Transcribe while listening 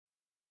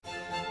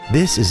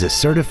This is a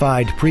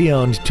certified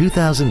pre-owned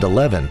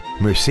 2011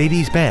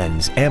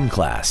 Mercedes-Benz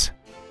M-Class.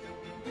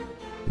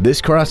 This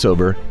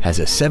crossover has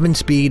a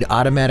 7-speed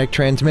automatic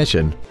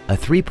transmission, a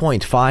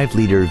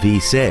 3.5-liter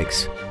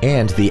V6,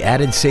 and the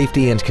added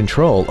safety and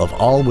control of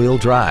all-wheel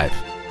drive.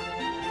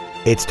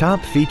 Its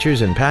top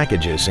features and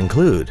packages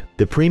include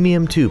the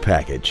Premium 2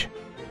 package,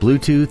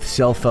 Bluetooth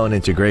cell phone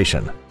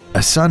integration, a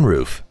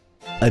sunroof,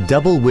 a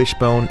double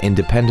wishbone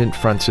independent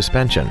front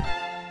suspension,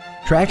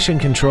 traction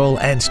control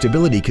and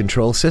stability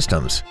control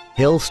systems,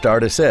 hill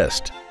start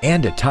assist,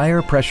 and a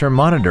tire pressure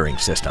monitoring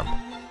system.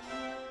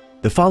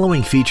 The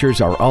following features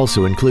are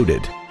also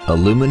included: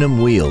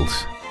 aluminum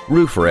wheels,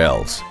 roof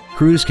rails,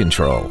 cruise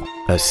control,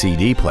 a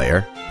CD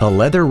player, a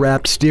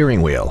leather-wrapped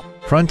steering wheel,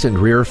 front and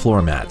rear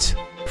floor mats,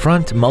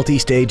 front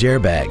multi-stage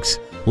airbags,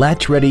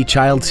 latch-ready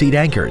child seat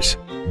anchors,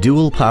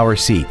 dual power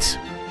seats,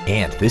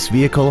 and this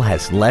vehicle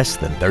has less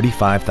than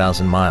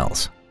 35,000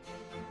 miles.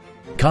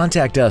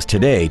 Contact us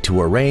today to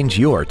arrange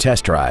your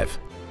test drive.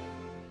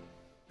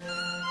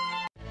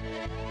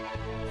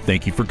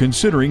 Thank you for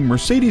considering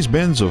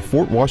Mercedes-Benz of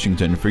Fort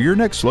Washington for your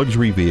next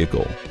luxury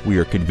vehicle. We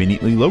are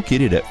conveniently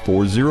located at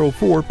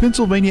 404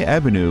 Pennsylvania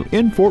Avenue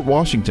in Fort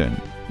Washington.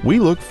 We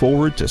look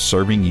forward to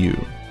serving you.